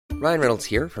Ryan Reynolds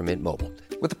here from Mint Mobile.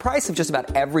 With the price of just about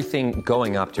everything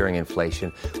going up during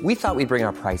inflation, we thought we'd bring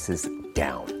our prices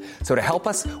down. So to help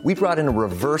us, we brought in a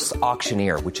reverse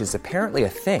auctioneer, which is apparently a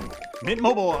thing. Mint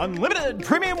Mobile Unlimited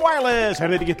Premium Wireless. How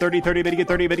to get 30, 30, bit to get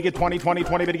 30, bit to get 20, 20,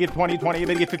 20, bit to get 20, 20,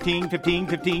 bit to get 15, 15,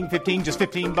 15, 15, just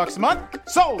 $15 a month?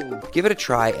 Sold! Give it a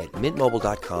try at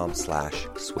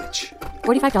mintmobile.com/switch.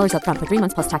 $45 up front for 3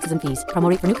 months plus taxes and fees. Promo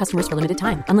rate for new customers for limited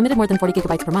time. Unlimited more than 40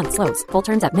 gigabytes per month. Slows full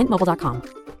terms at mintmobile.com.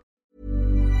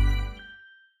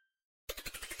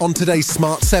 On today's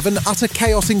Smart 7, utter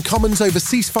chaos in Commons over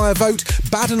ceasefire vote,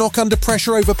 Badenoch under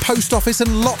pressure over post office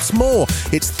and lots more.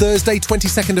 It's Thursday,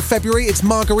 22nd of February, it's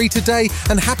Margarita Day,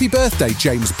 and happy birthday,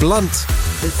 James Blunt.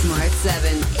 The Smart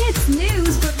 7, it's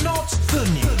news, but not the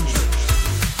news.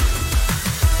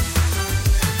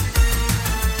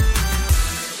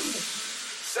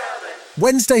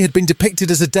 Wednesday had been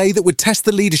depicted as a day that would test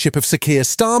the leadership of Sir Keir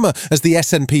Starmer as the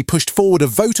SNP pushed forward a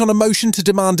vote on a motion to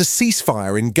demand a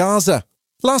ceasefire in Gaza.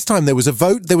 Last time there was a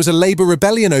vote, there was a Labour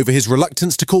rebellion over his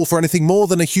reluctance to call for anything more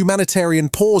than a humanitarian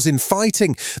pause in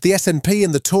fighting. The SNP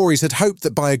and the Tories had hoped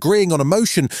that by agreeing on a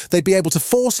motion, they'd be able to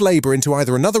force Labour into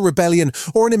either another rebellion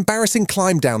or an embarrassing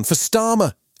climb down for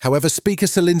Starmer. However, Speaker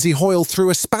Sir Lindsay Hoyle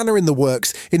threw a spanner in the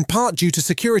works, in part due to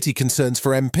security concerns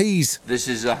for MPs. This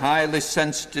is a highly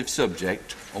sensitive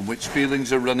subject on which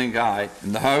feelings are running high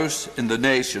in the House, in the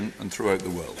nation and throughout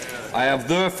the world. I have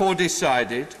therefore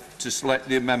decided to select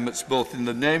the amendments both in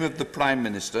the name of the Prime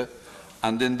Minister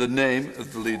and in the name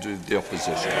of the Leader of the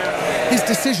Opposition. His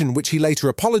decision, which he later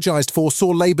apologised for, saw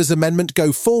Labour's amendment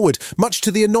go forward, much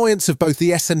to the annoyance of both the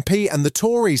SNP and the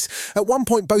Tories. At one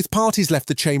point, both parties left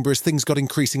the chamber as things got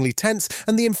increasingly tense,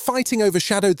 and the infighting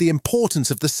overshadowed the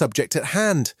importance of the subject at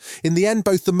hand. In the end,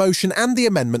 both the motion and the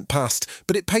amendment passed,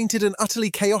 but it painted an utterly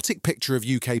chaotic picture of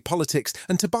UK politics,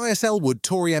 and Tobias Ellwood,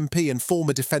 Tory MP and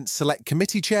former Defence Select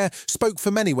Committee Chair, spoke for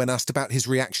many when asked about his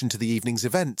reaction to the evening's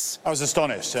events. I was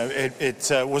astonished. It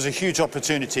was a huge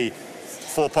opportunity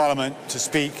for Parliament to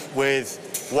speak with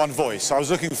one voice. I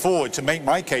was looking forward to make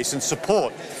my case and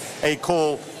support a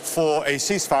call for a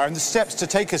ceasefire and the steps to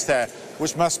take us there,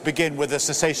 which must begin with a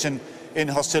cessation in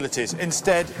hostilities.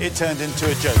 Instead, it turned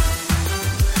into a joke.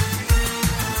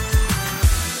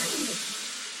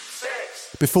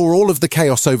 Before all of the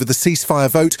chaos over the ceasefire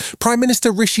vote, Prime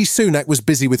Minister Rishi Sunak was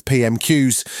busy with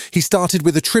PMQs. He started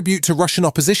with a tribute to Russian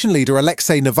opposition leader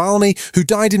Alexei Navalny, who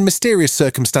died in mysterious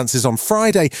circumstances on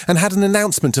Friday, and had an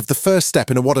announcement of the first step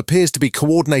in what appears to be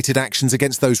coordinated actions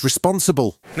against those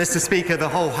responsible. Mr. Speaker, the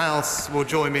whole House will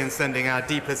join me in sending our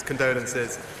deepest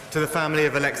condolences to the family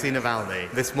of Alexei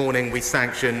Navalny. This morning we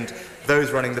sanctioned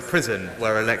those running the prison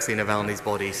where Alexei Navalny's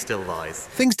body still lies.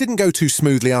 Things didn't go too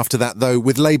smoothly after that, though,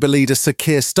 with Labour leader Sir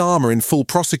Keir Starmer in full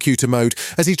prosecutor mode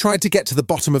as he tried to get to the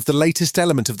bottom of the latest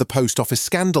element of the Post Office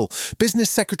scandal.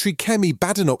 Business Secretary Kemi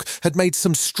Badenoch had made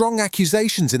some strong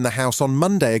accusations in the House on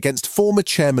Monday against former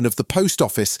chairman of the Post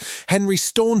Office, Henry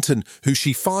Staunton, who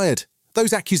she fired.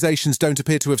 Those accusations don't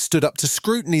appear to have stood up to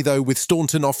scrutiny, though, with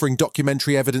Staunton offering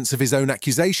documentary evidence of his own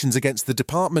accusations against the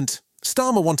department.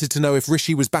 Starmer wanted to know if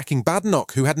Rishi was backing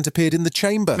Badenoch, who hadn't appeared in the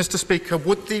chamber. Mr. Speaker,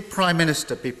 would the Prime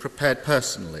Minister be prepared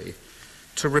personally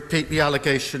to repeat the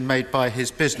allegation made by his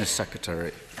business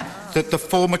secretary that the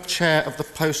former chair of the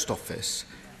Post Office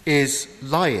is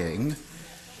lying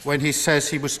when he says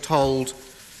he was told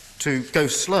to go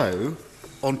slow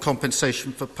on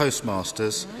compensation for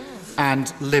postmasters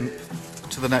and limp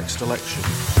to the next election?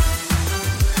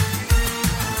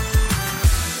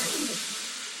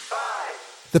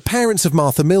 The parents of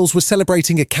Martha Mills were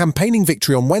celebrating a campaigning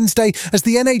victory on Wednesday as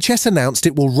the NHS announced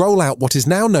it will roll out what is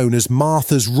now known as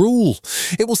Martha's Rule.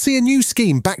 It will see a new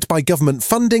scheme backed by government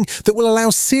funding that will allow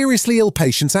seriously ill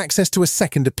patients access to a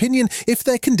second opinion if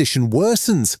their condition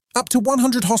worsens. Up to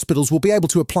 100 hospitals will be able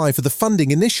to apply for the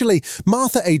funding initially.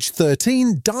 Martha, aged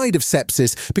 13, died of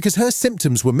sepsis because her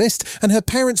symptoms were missed, and her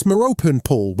parents, Merope and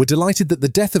Paul, were delighted that the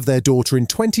death of their daughter in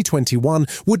 2021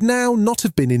 would now not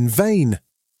have been in vain.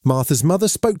 Martha's mother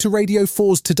spoke to Radio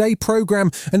 4's Today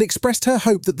programme and expressed her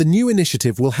hope that the new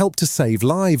initiative will help to save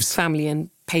lives. Family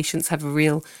and patients have a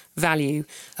real value,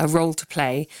 a role to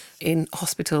play in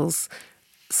hospitals.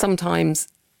 Sometimes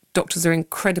doctors are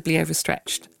incredibly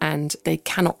overstretched and they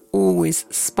cannot always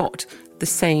spot the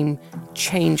same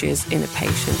changes in a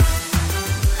patient.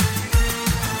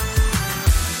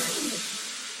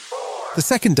 The The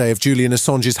second day of Julian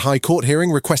Assange's High Court hearing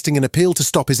requesting an appeal to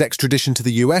stop his extradition to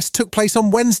the US took place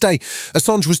on Wednesday.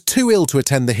 Assange was too ill to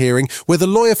attend the hearing, where the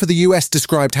lawyer for the US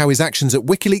described how his actions at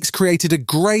WikiLeaks created a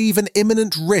grave and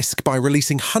imminent risk by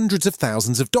releasing hundreds of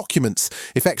thousands of documents.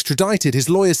 If extradited, his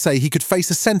lawyers say he could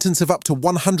face a sentence of up to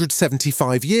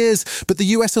 175 years, but the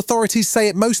US authorities say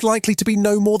it most likely to be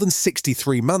no more than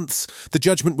 63 months. The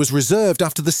judgment was reserved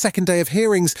after the second day of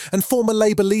hearings, and former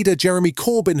Labour leader Jeremy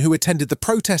Corbyn, who attended the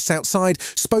protests outside,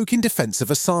 spoke in defence of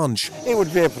Assange. It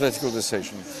would be a political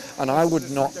decision, and I would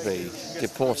not be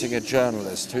deporting a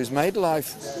journalist who's made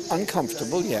life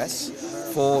uncomfortable, yes,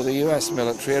 for the US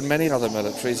military and many other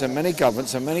militaries and many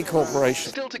governments and many corporations.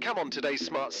 Still to come on today's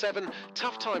Smart 7,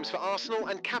 tough times for Arsenal,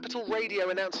 and Capital Radio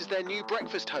announces their new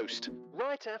breakfast host.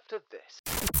 Right after this.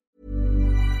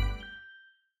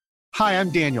 Hi, I'm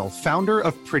Daniel, founder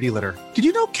of Pretty Litter. Did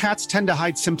you know cats tend to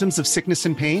hide symptoms of sickness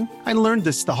and pain? I learned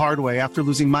this the hard way after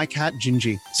losing my cat,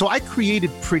 Gingy. So I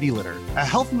created Pretty Litter, a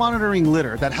health monitoring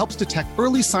litter that helps detect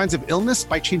early signs of illness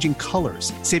by changing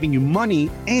colors, saving you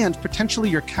money and potentially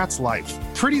your cat's life.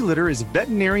 Pretty Litter is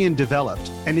veterinarian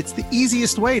developed, and it's the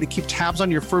easiest way to keep tabs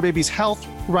on your fur baby's health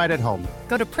right at home.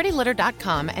 Go to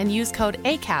prettylitter.com and use code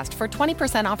ACAST for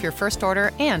 20% off your first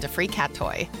order and a free cat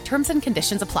toy. Terms and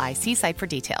conditions apply. See site for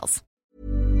details.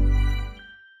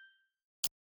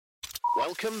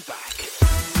 Welcome back.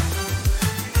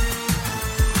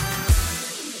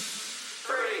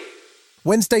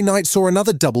 Wednesday night saw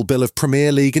another double bill of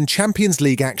Premier League and Champions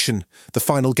League action. The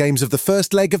final games of the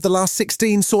first leg of the last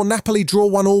 16 saw Napoli draw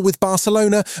 1-1 with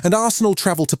Barcelona and Arsenal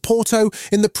travel to Porto.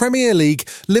 In the Premier League,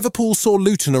 Liverpool saw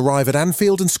Luton arrive at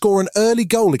Anfield and score an early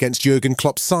goal against Jurgen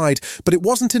Klopp's side, but it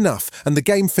wasn't enough and the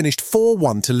game finished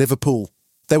 4-1 to Liverpool.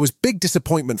 There was big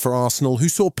disappointment for Arsenal, who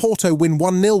saw Porto win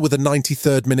 1-0 with a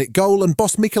 93rd minute goal, and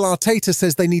boss Mikel Arteta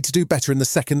says they need to do better in the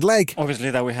second leg.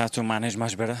 Obviously that we have to manage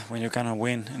much better when you cannot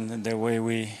win, and the way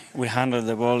we handle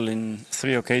the ball in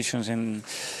 3 occasions in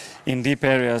deep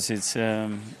areas, it's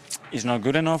not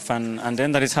good enough, and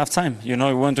then there is half time. You know,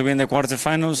 you want to be in the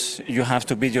quarterfinals, you have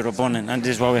to beat your opponent, and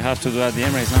this is what we have to do at the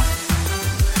Emirates now.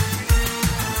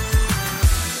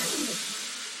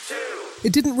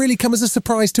 It didn't really come as a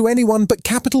surprise to anyone, but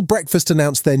Capital Breakfast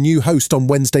announced their new host on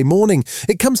Wednesday morning.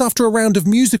 It comes after a round of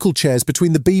musical chairs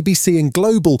between the BBC and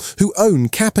Global, who own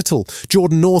Capital.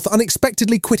 Jordan North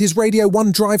unexpectedly quit his Radio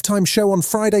 1 drive time show on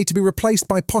Friday to be replaced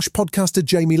by posh podcaster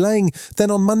Jamie Lang. Then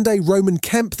on Monday, Roman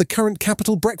Kemp, the current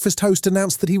Capital Breakfast host,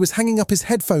 announced that he was hanging up his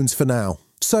headphones for now.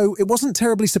 So it wasn't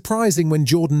terribly surprising when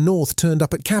Jordan North turned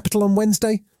up at Capital on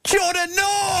Wednesday. Jordan North!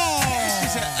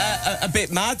 This is a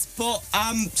bit mad, but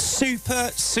I'm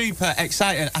super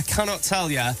excited. I cannot tell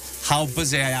you how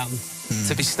busy I am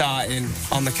to be starting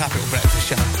on the Capital Breakfast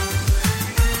Show.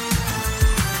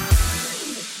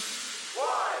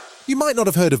 You might not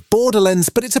have heard of Borderlands,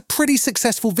 but it's a pretty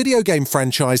successful video game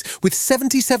franchise with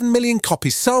 77 million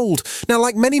copies sold. Now,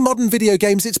 like many modern video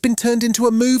games, it's been turned into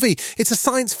a movie. It's a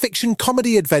science fiction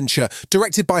comedy adventure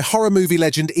directed by horror movie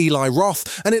legend Eli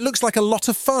Roth, and it looks like a lot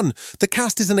of fun. The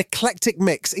cast is an eclectic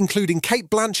mix, including Cate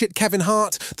Blanchett, Kevin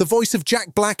Hart, the voice of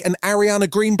Jack Black and Ariana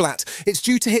Greenblatt. It's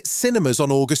due to hit cinemas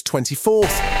on August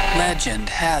 24th. Legend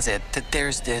has it that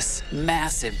there's this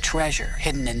massive treasure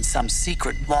hidden in some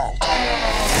secret vault.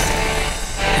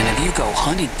 And if you go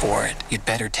hunting for it, you'd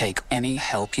better take any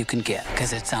help you can get,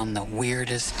 because it's on the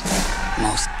weirdest,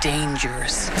 most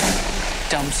dangerous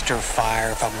dumpster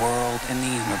fire of a world in the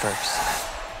universe.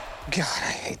 God,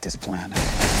 I hate this planet.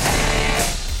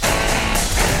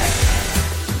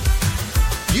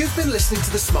 You've been listening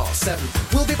to The Smart 7.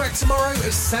 We'll be back tomorrow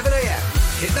at 7 a.m.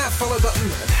 Hit that follow button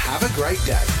and have a great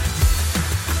day.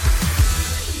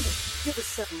 Give us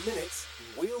 7 minutes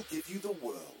and we'll give you the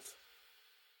world.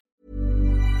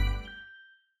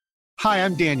 Hi,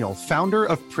 I'm Daniel, founder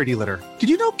of Pretty Litter. Did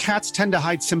you know cats tend to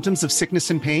hide symptoms of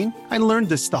sickness and pain? I learned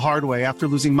this the hard way after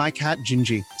losing my cat,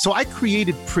 Gingy. So I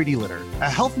created Pretty Litter, a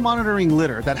health monitoring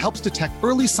litter that helps detect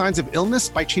early signs of illness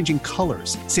by changing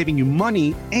colors, saving you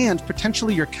money and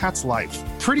potentially your cat's life.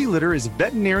 Pretty Litter is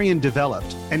veterinarian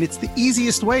developed, and it's the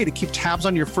easiest way to keep tabs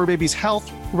on your fur baby's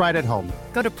health right at home.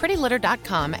 Go to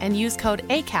prettylitter.com and use code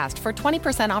ACAST for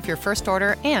 20% off your first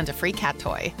order and a free cat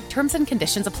toy. Terms and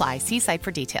conditions apply. See site for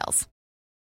details.